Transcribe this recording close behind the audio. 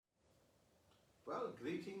Well,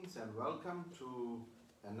 greetings and welcome to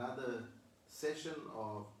another session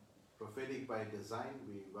of Prophetic by Design.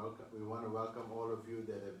 We want to welcome all of you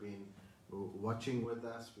that have been watching with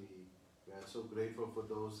us. We are so grateful for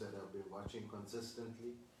those that have been watching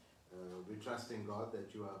consistently. We trust in God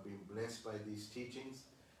that you are being blessed by these teachings.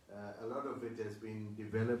 A lot of it has been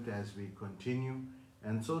developed as we continue.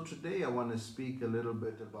 And so today I want to speak a little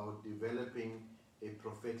bit about developing a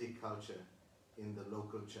prophetic culture in the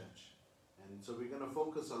local church. And so we're going to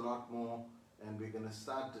focus a lot more, and we're going to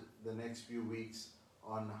start the next few weeks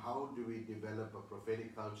on how do we develop a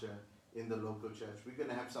prophetic culture in the local church. We're going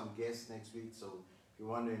to have some guests next week, so if you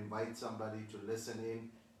want to invite somebody to listen in,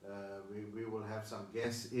 we will have some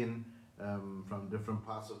guests in from different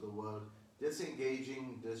parts of the world, just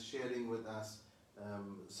engaging, just sharing with us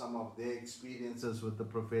some of their experiences with the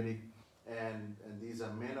prophetic. And these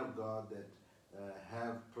are men of God that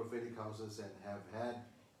have prophetic houses and have had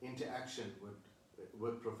interaction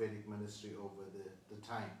with prophetic ministry over the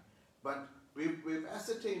time. But we've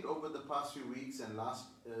ascertained over the past few weeks and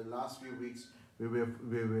last few weeks, we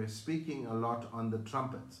were speaking a lot on the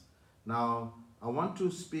trumpets. Now, I want to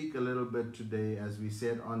speak a little bit today, as we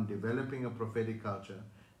said, on developing a prophetic culture,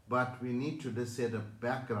 but we need to just set a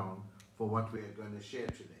background for what we are going to share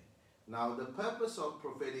today. Now, the purpose of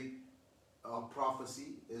prophetic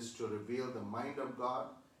prophecy is to reveal the mind of God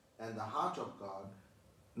and the heart of God,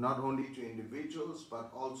 not only to individuals, but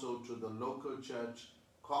also to the local church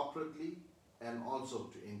corporately and also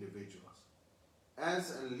to individuals.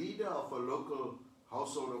 As a leader of a local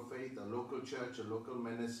household of faith, a local church, a local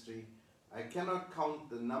ministry, I cannot count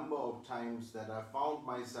the number of times that I found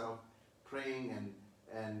myself praying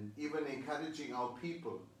and even encouraging our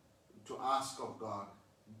people to ask of God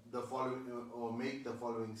the following, or make the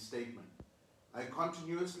following statement. I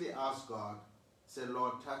continuously ask God, say,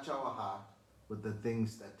 Lord, touch our heart with the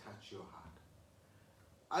things that touch your heart.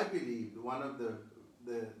 I believe one of the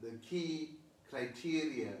key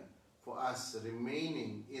criteria for us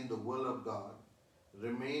remaining in the will of God,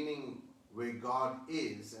 remaining where God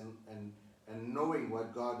is, and knowing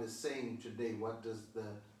what God is saying today, what does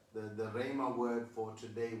the Rhema word for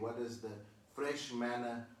today, what is the fresh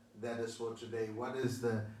manna that is for today, what is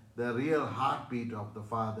the real heartbeat of the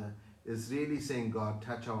Father, is really saying, God,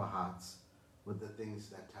 touch our hearts with the things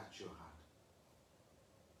that touch your heart.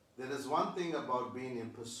 There is one thing about being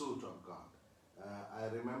in pursuit of God. I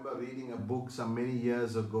remember reading a book some many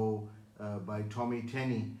years ago by Tommy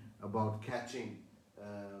Tenney about catching,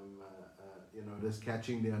 just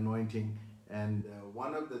catching the anointing. And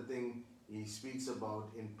one of the things he speaks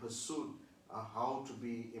about in pursuit, how to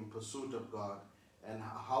be in pursuit of God, and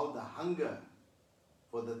how the hunger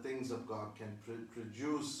for the things of God can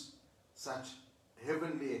produce such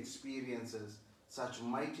heavenly experiences, such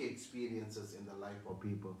mighty experiences in the life of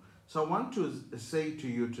people. So I want to say to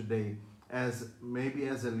you today, as maybe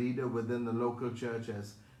as a leader within the local church,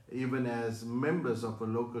 even as members of a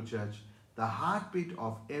local church, the heartbeat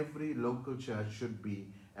of every local church should be,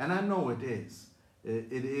 and I know it is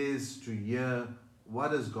to hear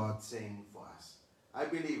what is God saying for us. I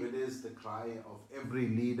believe it is the cry of every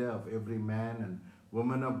leader, of every man and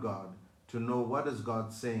woman of God, to know what is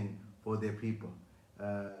God saying for their people.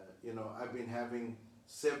 I've been having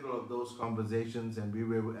several of those conversations, and we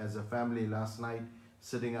were as a family last night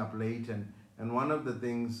sitting up late, and one of the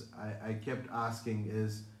things I kept asking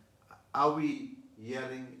is, are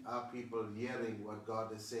people hearing what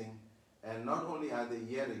God is saying? And not only are they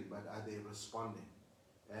hearing, but are they responding?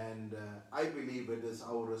 And I believe it is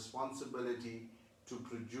our responsibility to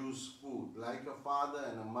produce food, like a father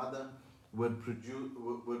and a mother would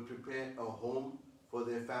prepare a home for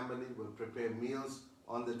their family, would prepare meals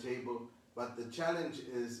on the table. But the challenge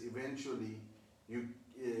is eventually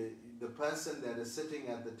the person that is sitting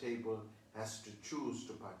at the table has to choose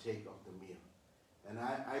to partake of the meal. And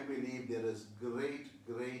I believe there is great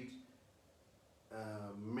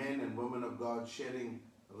men and women of God sharing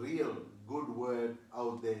real good word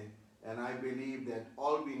out there. And I believe that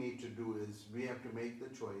all we need to do is we have to make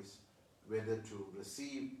the choice whether to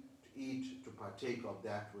receive, to eat, to partake of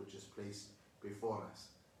that which is placed before us.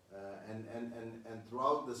 And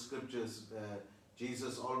throughout the scriptures,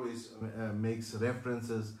 Jesus always makes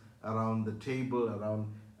references around the table,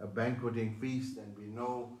 around a banqueting feast, and we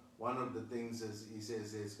know one of the things is, he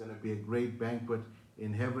says, there's going to be a great banquet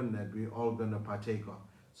in heaven that we're all going to partake of.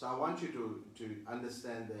 So I want you to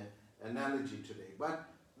understand the analogy today. But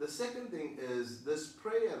the second thing is this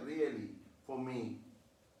prayer really, for me,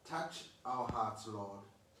 touch our hearts, Lord,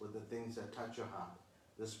 with the things that touch your heart.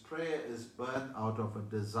 This prayer is birthed out of a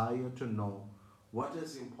desire to know what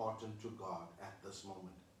is important to God at this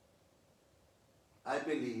moment. I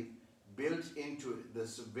believe built into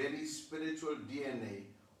this very spiritual DNA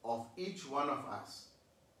of each one of us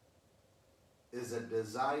is a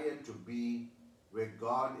desire to be where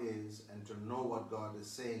God is and to know what God is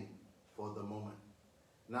saying for the moment.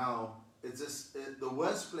 Now, the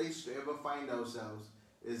worst place to ever find ourselves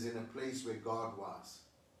is in a place where God was,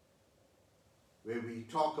 where we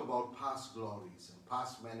talk about past glories and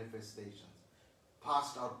past manifestations,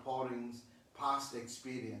 past outpourings, past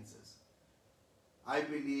experiences. I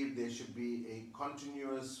believe there should be a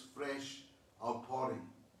continuous, fresh outpouring.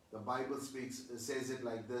 The Bible says it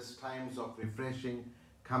like this: times of refreshing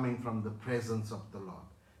coming from the presence of the Lord.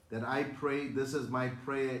 That I pray, this is my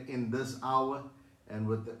prayer in this hour, and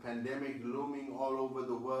with the pandemic looming all over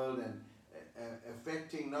the world and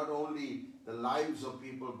affecting not only the lives of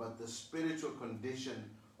people but the spiritual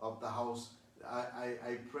condition of the house,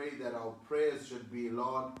 I pray that our prayers should be,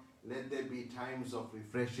 Lord, let there be times of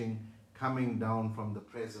refreshing coming down from the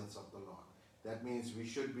presence of the Lord. That means we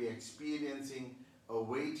should be experiencing a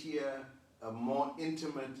weightier, a more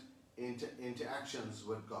intimate interactions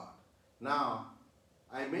with God. Now,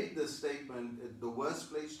 I made this statement, the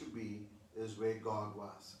worst place to be is where God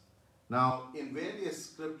was. Now, in various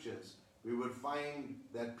scriptures, we would find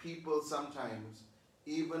that people sometimes,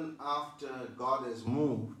 even after God has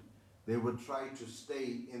moved, they would try to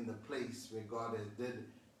stay in the place where God has did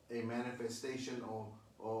a manifestation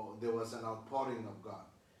or there was an outpouring of God.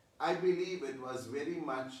 I believe it was very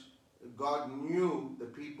much God knew the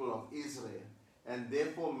people of Israel and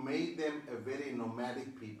therefore made them a very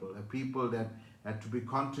nomadic people, a people that had to be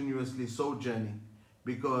continuously sojourning,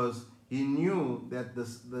 because he knew that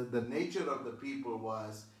the nature of the people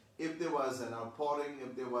was, if there was an outpouring,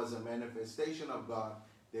 if there was a manifestation of God,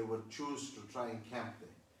 they would choose to try and camp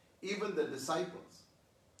there. Even the disciples.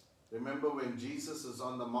 Remember when Jesus is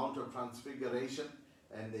on the Mount of Transfiguration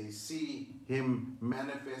and they see him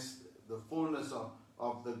manifest the fullness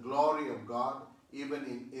of the glory of God,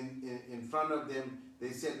 even in front of them,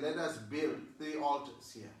 they said, let us build 3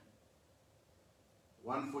 altars here.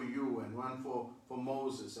 One for you, and one for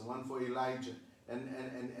Moses, and one for Elijah.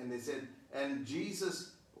 And they said, and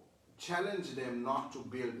Jesus challenged them not to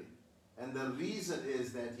build it. And the reason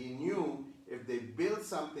is that he knew if they build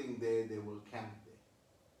something there, they will camp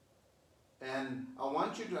there. And I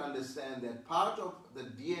want you to understand that part of the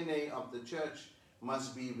DNA of the church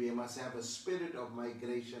must be, we must have a spirit of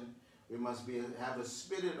migration. We must have a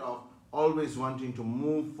spirit of always wanting to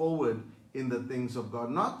move forward in the things of God.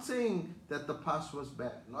 Not saying that the past was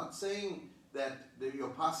bad. Not saying that your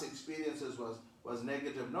past experiences was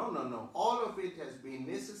negative. No. All of it has been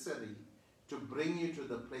necessary to bring you to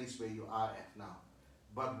the place where you are at now.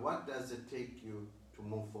 But what does it take you to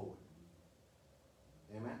move forward?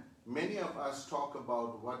 Amen? Many of us talk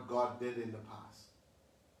about what God did in the past.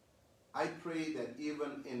 I pray that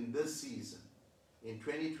even in this season, in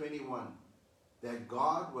 2021, that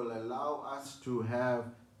God will allow us to have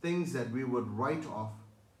things that we would write off.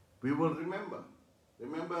 We will remember.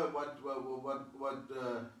 Remember what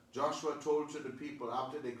Joshua told to the people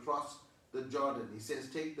after they crossed the Jordan. He says,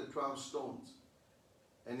 take the 12 stones.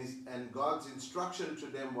 And God's instruction to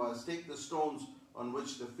them was, take the stones on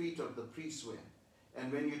which the feet of the priests were.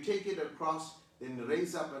 And when you take it across, then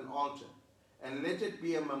raise up an altar. And let it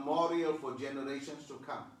be a memorial for generations to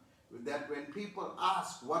come. That when people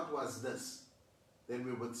ask, what was this? Then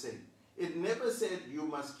we would say. It never said you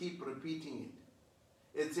must keep repeating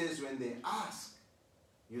it. It says when they ask,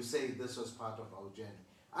 you say this was part of our journey.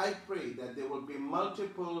 I pray that there will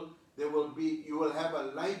be you will have a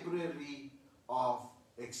library of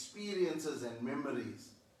experiences and memories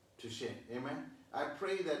to share. Amen. I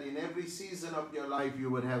pray that in every season of your life you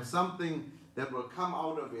would have something that will come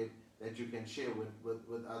out of it that you can share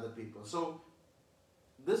with other people. So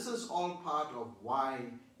this is all part of why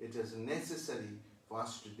it is necessary for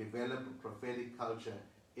us to develop a prophetic culture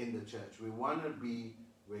in the church. We want to be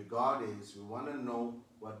where God is. We want to know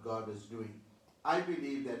what God is doing. I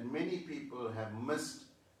believe that many people have missed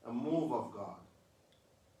a move of God.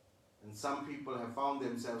 And some people have found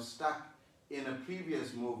themselves stuck in a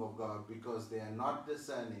previous move of God because they are not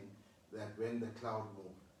discerning that when the cloud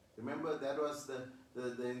moved. Remember, that was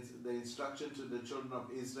the instruction to the children of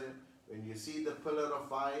Israel. When you see the pillar of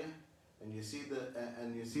fire and you see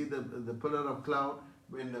the pillar of cloud,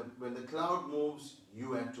 when the cloud moves,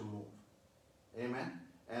 you have to move. Amen.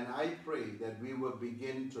 And I pray that we will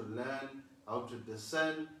begin to learn how to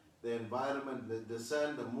discern the environment,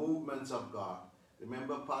 discern the movements of God.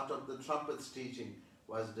 Remember, part of the trumpets teaching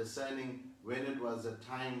was discerning when it was a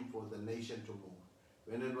time for the nation to move,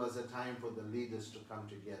 when it was a time for the leaders to come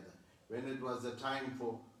together, when it was a time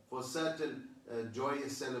for certain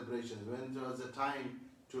joyous celebrations, when it was a time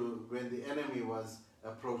when the enemy was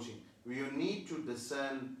approaching. You need to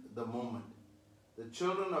discern the moment. The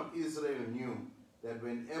children of Israel knew that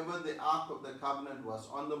whenever the Ark of the Covenant was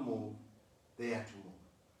on the move, they had to move.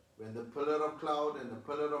 When the pillar of cloud and the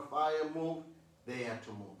pillar of fire moved, they had to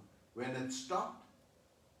move. When it stopped,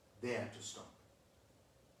 they had to stop.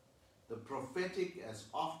 The prophetic has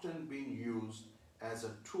often been used as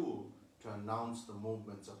a tool to announce the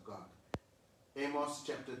movements of God. Amos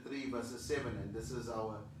chapter 3 verses 7, and this is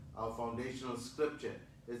our foundational scripture.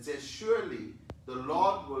 It says, surely the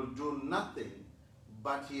Lord will do nothing,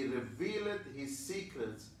 but he revealeth his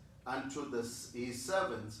secrets unto his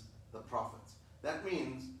servants, the prophets. That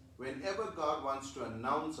means whenever God wants to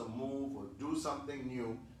announce a move or do something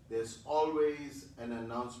new, there's always an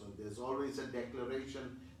announcement. There's always a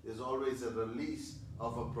declaration. There's always a release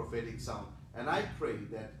of a prophetic sound. And I pray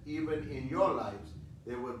that even in your lives,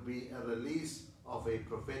 there will be a release of a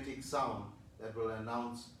prophetic sound that will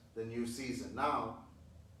announce the new season. Now,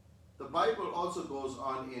 the Bible also goes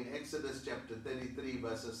on in Exodus chapter 33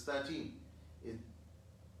 verses 13,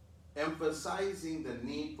 emphasizing the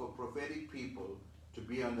need for prophetic people to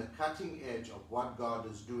be on the cutting edge of what God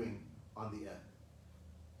is doing on the earth.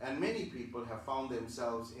 And many people have found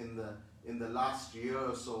themselves in the last year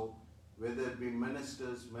or so, whether it be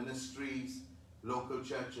ministers, ministries, local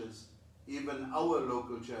churches, even our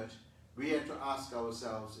local church, we have to ask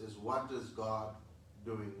ourselves is what is God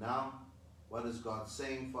doing now? What is God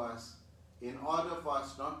saying for us? In order for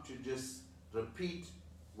us not to just repeat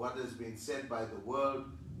what has been said by the world,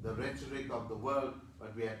 the rhetoric of the world,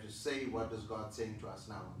 but we have to say what is God saying to us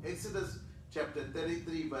now. Exodus chapter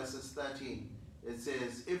 33 verses 13, it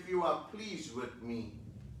says, if you are pleased with me,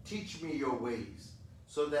 teach me your ways,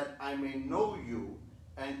 so that I may know you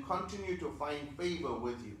and continue to find favor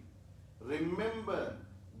with you. Remember,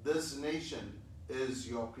 this nation is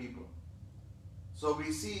your people. So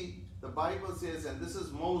we see the Bible says, and this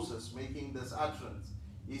is Moses making this utterance.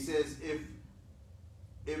 He says,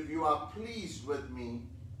 if you are pleased with me,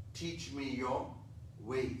 teach me your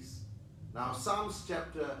ways. Now Psalms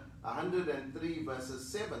chapter 103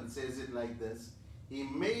 verses 7 says it like this. He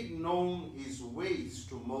made known his ways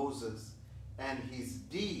to Moses and his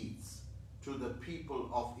deeds to the people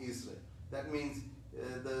of Israel. That means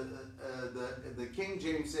the King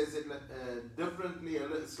James says it differently,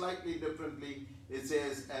 slightly differently. It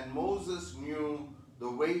says, and Moses knew the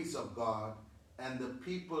ways of God, and the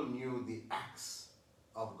people knew the acts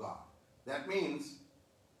of God. That means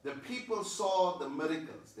the people saw the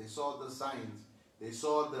miracles, they saw the signs, they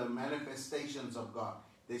saw the manifestations of God.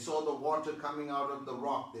 They saw the water coming out of the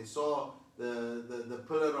rock. They saw the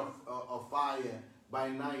pillar of fire by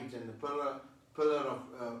night and the pillar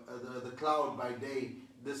of the cloud by day,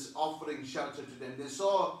 this offering shelter to them. They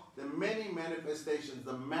saw the many manifestations,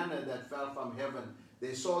 the manna that fell from heaven.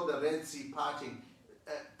 They saw the Red Sea parting.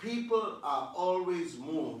 People are always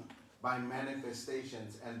moved by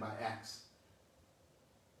manifestations and by acts.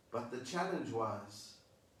 But the challenge was,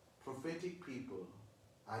 prophetic people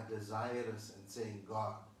are desirous and saying,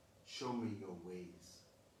 God, show me your ways.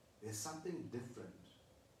 There's something different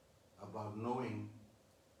about knowing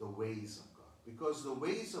the ways of God. Because the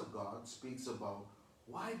ways of God speaks about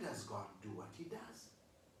why does God do what he does?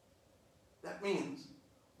 That means,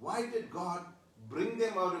 why did God bring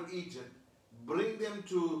them out of Egypt, bring them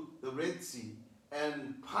to the Red Sea,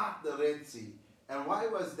 and part the Red Sea? And why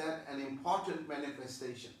was that an important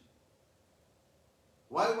manifestation?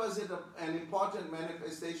 Why was it an important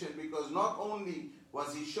manifestation? Because not only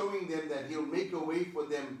was he showing them that he'll make a way for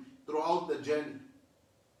them throughout the journey,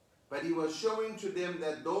 but he was showing to them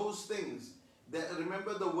that those things, that,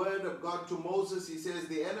 remember the word of God to Moses, he says,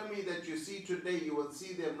 the enemy that you see today, you will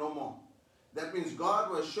see them no more. That means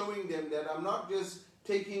God was showing them that I'm not just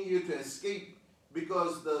taking you to escape,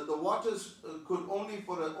 because the waters could only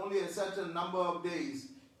for only a certain number of days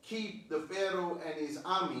keep the Pharaoh and his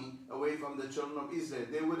army away from the children of Israel.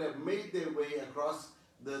 They would have made their way across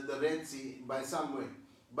the Red Sea by some way.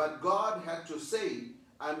 But God had to say,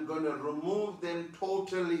 I'm going to remove them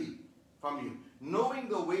totally from you. Knowing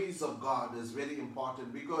the ways of God is very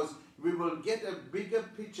important, because we will get a bigger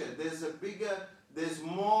picture. There's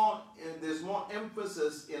more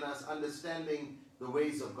emphasis in us understanding the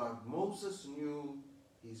ways of God. Moses knew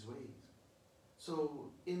his ways.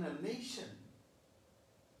 So in a nation,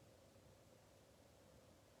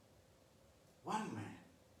 one man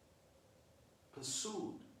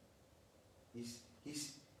pursued,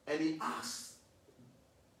 and he asked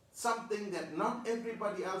something that not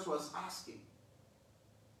everybody else was asking.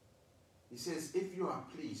 He says, if you are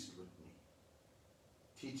pleased with me,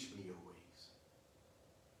 teach me your ways.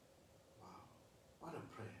 Wow, what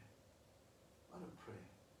a prayer. What a prayer.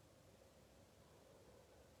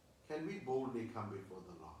 can we boldly come before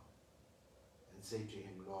the Lord and say to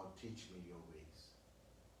Him, Lord, teach me your ways.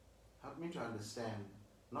 Help me to understand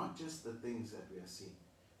not just the things that we are seeing,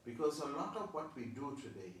 because a lot of what we do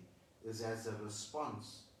today is as a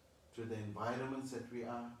response to the environments that we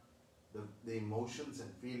are, the emotions and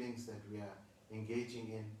feelings that we are engaging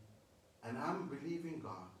in. And I'm believing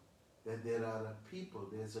God that there are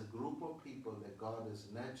there's a group of people that God is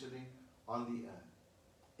nurturing on the earth,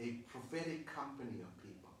 a prophetic company of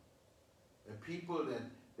people, a people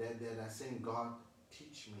that are saying, God,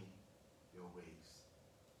 teach me your ways.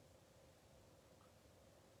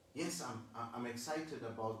 Yes, I'm excited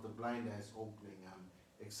about the blind eyes opening.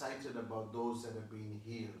 I'm excited about those that are being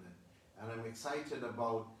healed. And I'm excited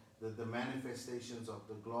about the manifestations of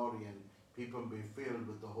the glory and people being filled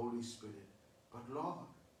with the Holy Spirit. But Lord,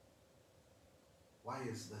 why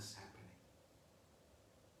is this happening?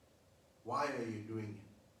 Why are you doing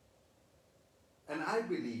it? And I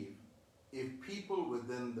believe if people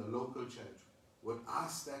within the local church would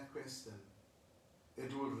ask that question,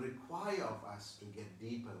 it will require of us to get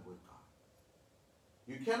deeper with God.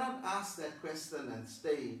 You cannot ask that question and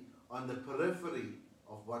stay on the periphery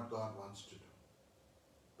of what God wants to do.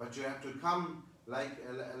 But you have to come like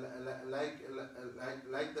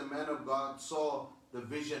the man of God saw the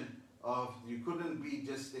vision of, you couldn't be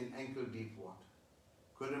just in ankle deep water,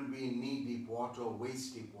 couldn't be in knee deep water or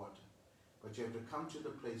waist deep water, but you have to come to the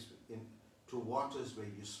place to waters where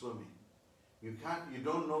you swim in. You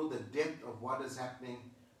don't know the depth of what is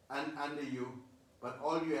happening under you, but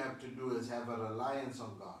all you have to do is have a reliance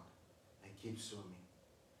on God and keep swimming.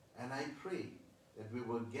 And I pray that we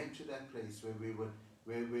will get to that place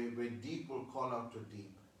where deep will call out to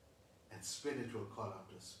deep and spirit will call out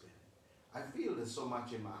to spirit. I feel there's so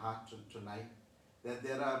much in my heart tonight that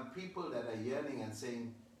there are people that are yearning and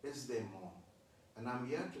saying, is there more? And I'm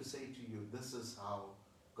here to say to you, this is how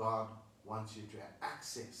God wants you to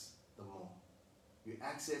access the more. You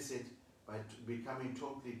access it by becoming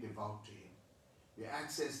totally devout to Him. You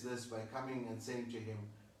access this by coming and saying to Him,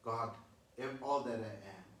 God, all that I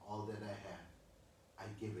am, all that I have, I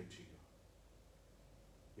give it to you.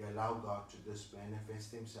 You allow God to just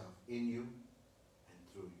manifest Himself in you and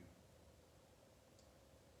through you.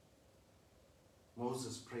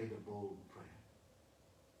 Moses prayed a bold prayer.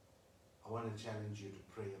 I want to challenge you to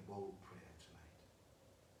pray a bold prayer tonight.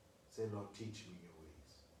 Say, Lord, teach me your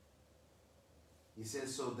ways. He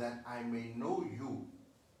says, so that I may know you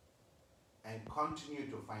and continue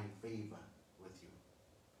to find favor with you.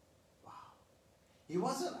 Wow. He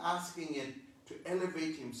wasn't asking it to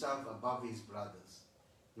elevate himself above his brothers.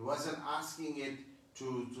 He wasn't asking it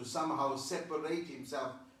to somehow separate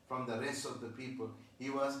himself from the rest of the people. He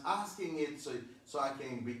was asking it so I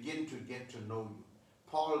can begin to get to know you.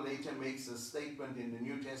 Paul later makes a statement in the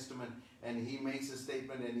New Testament, and he makes a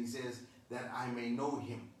statement and he says that I may know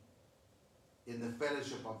him in the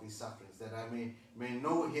fellowship of his sufferings, that I may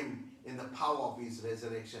know him in the power of his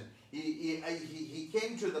resurrection. He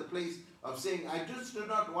came to the place of saying, I just do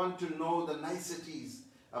not want to know the niceties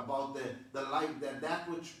about the life, that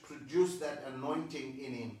which produced that anointing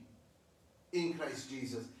in him, in Christ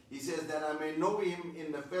Jesus. He says that I may know him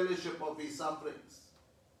in the fellowship of his sufferings.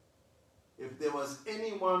 If there was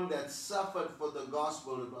anyone that suffered for the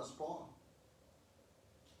gospel, it was Paul.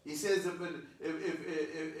 He says, if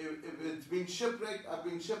it's been shipwrecked, I've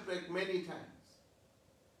been shipwrecked many times.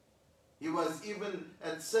 He was even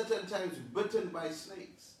at certain times bitten by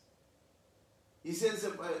snakes. He says,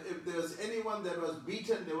 if there was anyone that was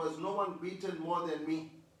beaten, there was no one beaten more than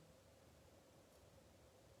me.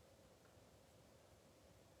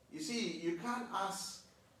 You see, you can't ask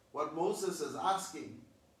what Moses is asking,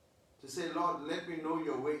 to say, Lord, let me know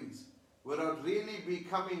your ways, without really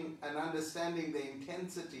becoming and understanding the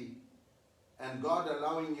intensity and God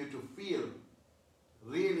allowing you to feel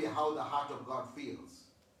really how the heart of God feels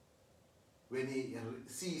when He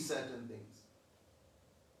sees certain things.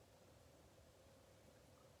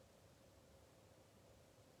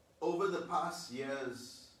 Over the past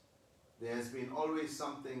years, there has been always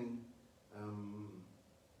something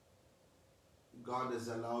God has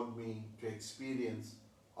allowed me to experience.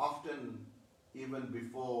 Often, even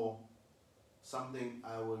before something,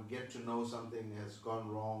 I will get to know something has gone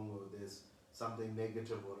wrong, or there's something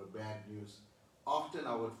negative or a bad news. Often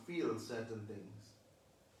I would feel certain things,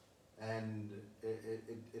 and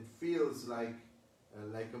it feels like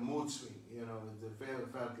a mood swing. You know, it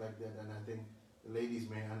felt like that, and I think the ladies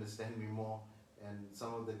may understand me more, and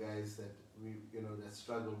some of the guys that that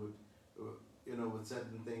struggle with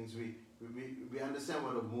certain things, we understand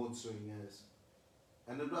what a mood swing is.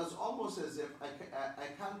 And it was almost as if I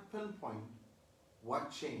can't pinpoint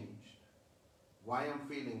what changed. why I'm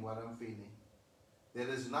feeling what I'm feeling. There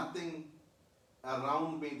is nothing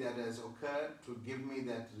around me that has occurred to give me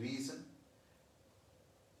that reason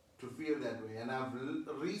to feel that way. And I've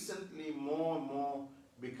recently more and more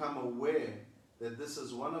become aware that this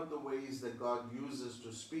is one of the ways that God uses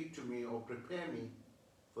to speak to me or prepare me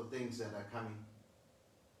for things that are coming.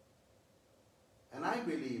 And I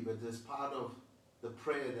believe it is part of the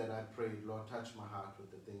prayer that I prayed, Lord, touch my heart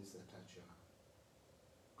with the things that touch your heart.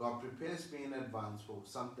 God prepares me in advance for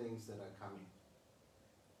some things that are coming.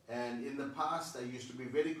 And in the past, I used to be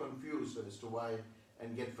very confused as to why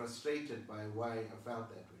and get frustrated by why I felt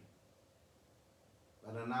that way.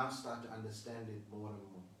 But I now start to understand it more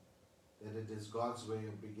and more, that it is God's way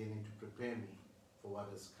of beginning to prepare me for what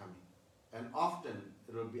is coming. And often,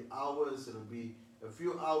 it will be hours, it will be a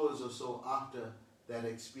few hours or so after that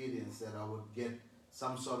experience that I would get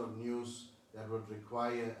some sort of news that would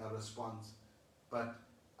require a response. But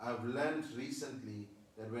I've learned recently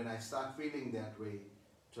that when I start feeling that way,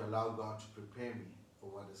 to allow God to prepare me for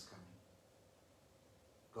what is coming.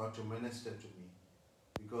 God to minister to me.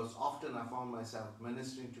 Because often I found myself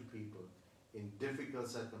ministering to people in difficult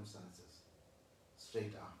circumstances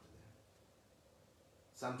straight after that.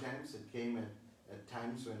 Sometimes it came at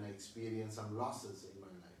times when I experienced some losses in my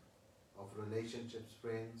life of relationships,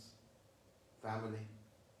 friends, family.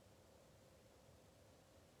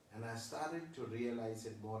 And I started to realize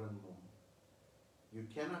it more and more. You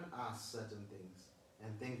cannot ask certain things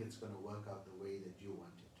and think it's going to work out the way that you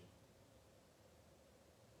want it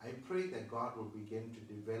to. I pray that God will begin to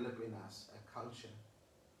develop in us a culture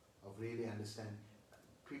of really understanding.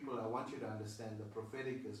 People, I want you to understand the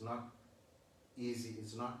prophetic is not easy.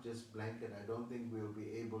 It's not just blanket. I don't think we'll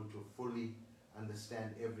be able to fully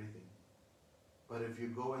understand everything. But if you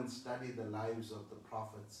go and study the lives of the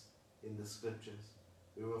prophets in the scriptures,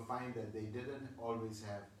 we will find that they didn't always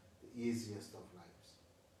have the easiest of lives.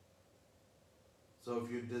 So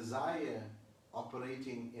if you desire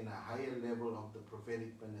operating in a higher level of the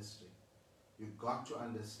prophetic ministry, you've got to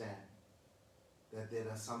understand that there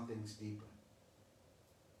are some things deeper.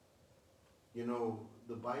 You know,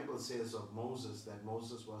 the Bible says of Moses that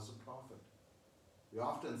Moses was a prophet. We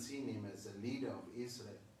often seen him as a leader of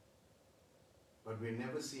Israel, but we've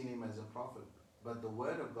never seen him as a prophet. But the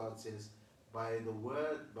word of God says, by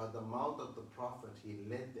the mouth of the prophet, he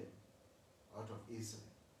led them out of Israel,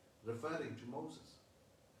 referring to Moses.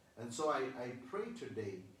 And so I pray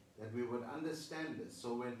today that we would understand this.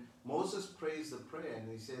 So when Moses prays the prayer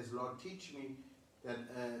and he says, Lord, teach me that,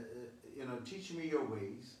 teach me your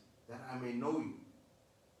ways that I may know you.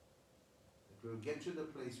 That we'll get to the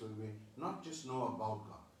place where we not just know about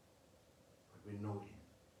God, but we know him.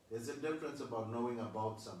 There's a difference about knowing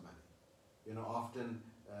about somebody. You know, often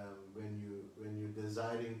when you're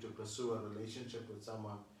desiring to pursue a relationship with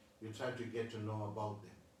someone, you try to get to know about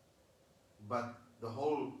them. But the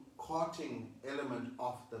whole courting element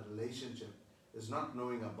of the relationship is not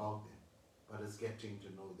knowing about them, but it's getting to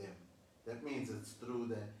know them. That means it's through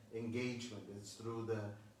the engagement, it's through the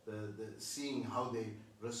seeing how they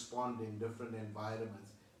respond in different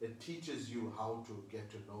environments. It teaches you how to get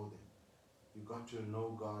to know them. You got to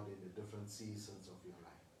know God in the different seasons of your life.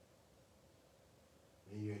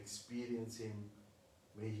 May you experience him.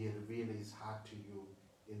 May he reveal his heart to you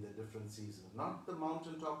in the different seasons. Not the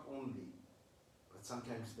mountaintop only, but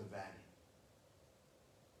sometimes the valley.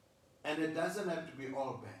 And it doesn't have to be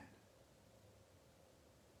all bad.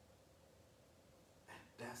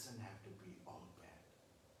 It doesn't have to be all bad.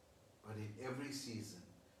 But in every season,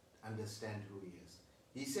 understand who he is.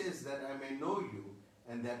 He says that I may know you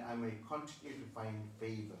and that I may continue to find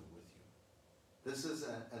favor with you. This is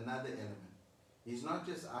another element. He's not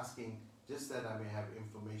just asking just that I may have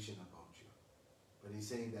information about you, but he's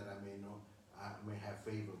saying that I may have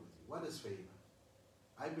favor with you. What is favor?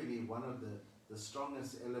 I believe one of the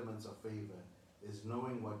strongest elements of favor is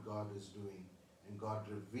knowing what God is doing and God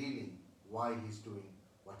revealing why he's doing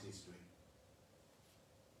what he's doing.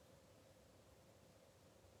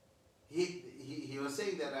 He was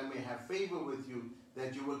saying that I may have favor with you,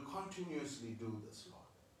 that you will continuously do this, Lord,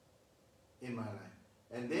 in my life.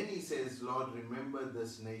 And then he says, Lord, remember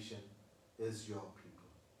this nation is your people.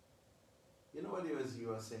 You know what he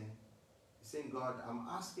was saying? He's saying, God, I'm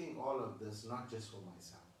asking all of this not just for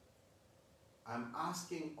myself. I'm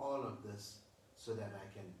asking all of this so that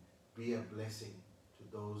I can be a blessing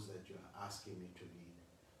to those that you're asking me to lead.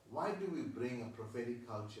 Why do we bring a prophetic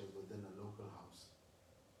culture within a local house?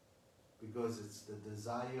 Because it's the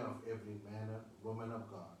desire of every man and woman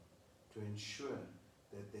of God to ensure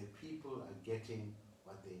that their people are getting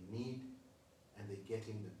what they need and they're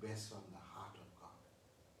getting the best from the heart of God.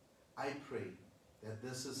 I pray that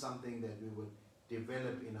this is something that we would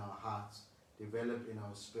develop in our hearts, develop in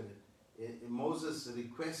our spirit. Moses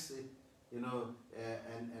requested,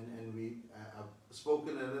 and we have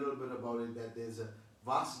spoken a little bit about it, that there's a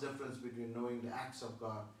vast difference between knowing the acts of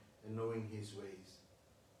God and knowing His ways.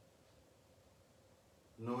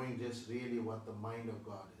 Knowing just really what the mind of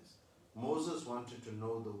God is. Moses wanted to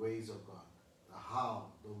know the ways of God, the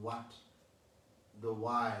how, the what, the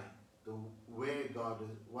why, the where God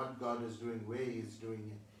is, what God is doing, where He is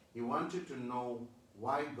doing it. He wanted to know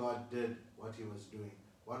why God did what He was doing.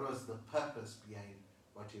 What was the purpose behind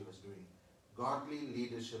what He was doing? Godly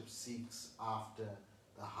leadership seeks after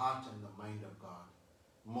the heart and the mind of God.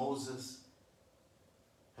 Moses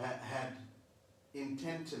had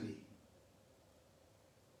intently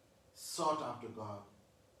sought after God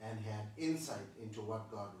and had insight into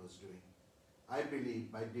what God was doing. I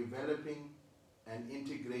believe by developing and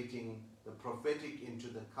integrating the prophetic into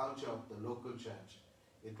the culture of the local church,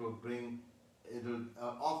 it will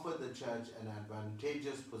offer the church an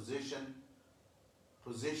advantageous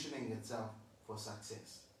positioning itself for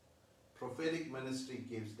success. Prophetic ministry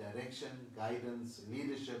gives direction, guidance,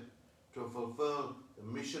 leadership to fulfill the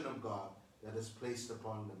mission of God that is placed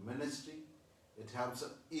upon the ministry. It helps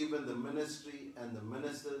even the ministry and the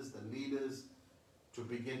ministers, the leaders, to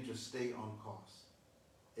begin to stay on course.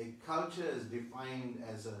 A culture is defined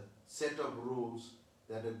as a set of rules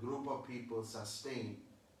that a group of people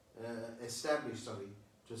establish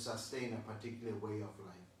to sustain a particular way of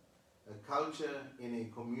life. A culture in a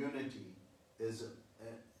community is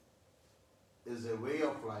a way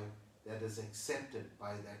of life that is accepted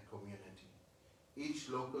by that community. Each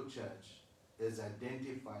local church is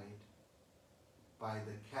identified by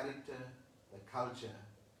the character, the culture,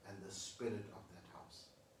 and the spirit of that house.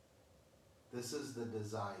 This is the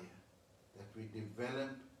desire, that we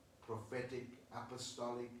develop prophetic,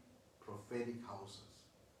 apostolic, prophetic houses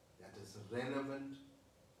that is relevant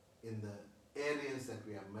in the areas that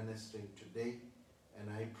we are ministering today. And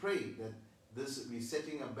I pray that this will be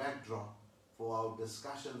setting a backdrop for our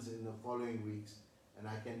discussions in the following weeks. And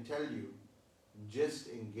I can tell you, just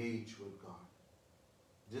engage with God.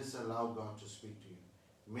 Just allow God to speak to you.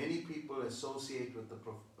 Many people associate the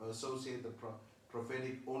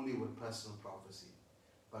prophetic only with personal prophecy.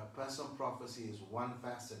 But personal prophecy is one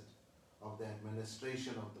facet of the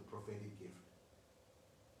administration of the prophetic gift.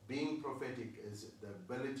 Being prophetic is the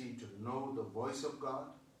ability to know the voice of God,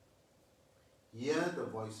 hear the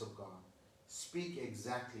voice of God, speak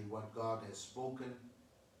exactly what God has spoken,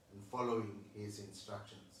 and following His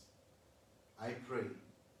instructions. I pray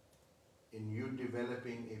in you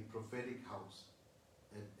developing a prophetic house,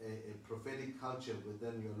 a prophetic culture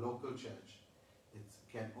within your local church. It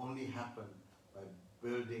can only happen by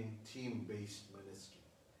building team-based ministry.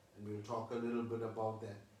 And we'll talk a little bit about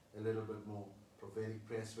that a little bit more. Prophetic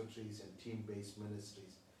presbyteries and team-based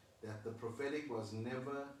ministries. That the prophetic was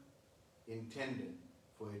never intended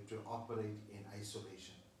for it to operate in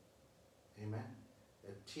isolation. Amen.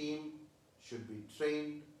 A team should be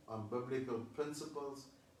trained on biblical principles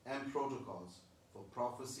and protocols for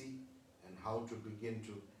prophecy and how to begin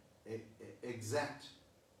to exact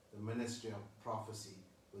the ministry of prophecy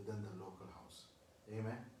within the local house.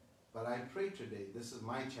 Amen. But I pray today, this is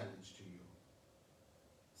my challenge to you.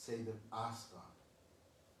 Say that, ask God,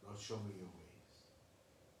 Lord, show me your ways.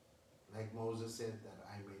 Like Moses said, that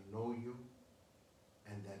I may know you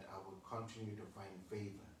and that I will continue to find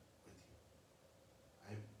favor with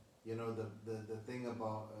you. The thing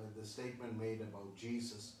about the statement made about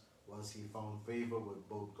Jesus was he found favor with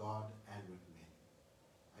both God and with men.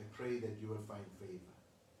 I pray that you will find favor.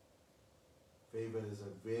 Favor is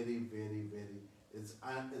a very, very, very, it's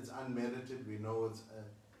unmerited. We know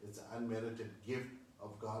it's an unmerited gift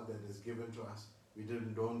of God that is given to us. We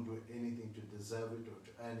don't do anything to deserve it or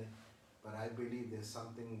to earn it. But I believe there's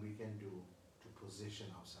something we can do to position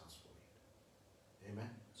ourselves for it. Amen.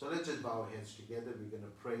 So let's just bow our heads together. We're going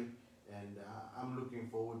to pray. And I'm looking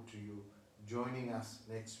forward to you joining us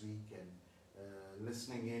next week and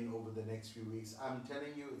listening in over the next few weeks. I'm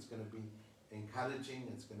telling you, it's going to be encouraging.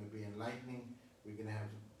 It's going to be enlightening. We're going to have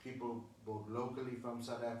people both locally from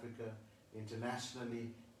South Africa,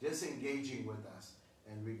 internationally, just engaging with us.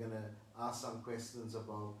 And we're going to ask some questions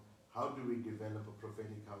about how do we develop a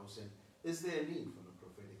prophetic house, and is there a need for a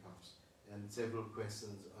prophetic house? And several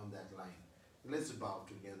questions on that line. Let's bow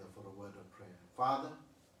together for a word of prayer. Father,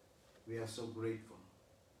 we are so grateful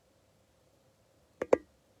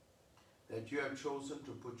that you have chosen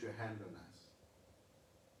to put your hand on us.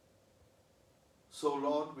 So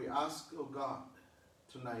Lord, we ask, oh God,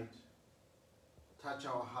 tonight, touch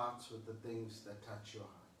our hearts with the things that touch your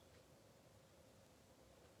heart.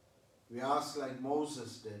 We ask like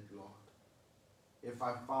Moses did, Lord, if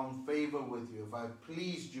I found favor with you, if I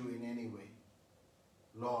pleased you in any way,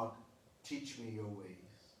 Lord, teach me your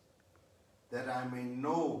ways, that I may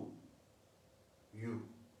know you,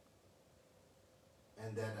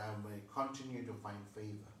 and that I may continue to find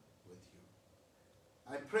favor with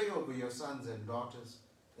you. I pray over your sons and daughters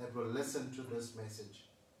that will listen to this message,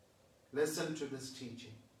 listen to this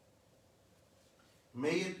teaching.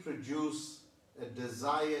 May it produce a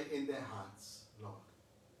desire in their hearts, Lord,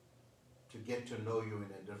 to get to know you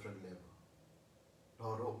in a different level.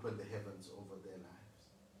 Lord, open the heavens over their lives.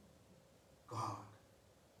 God,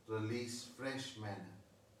 release fresh manna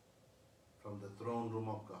from the throne room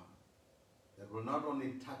of God that will not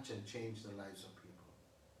only touch and change the lives of people,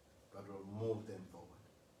 but will move them forward.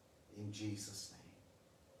 In Jesus'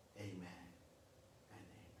 name, amen and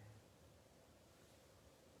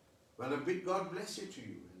amen. Well, a big God bless you to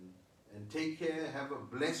you, and take care. Have a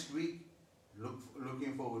blessed week.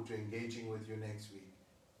 Looking forward to engaging with you next week.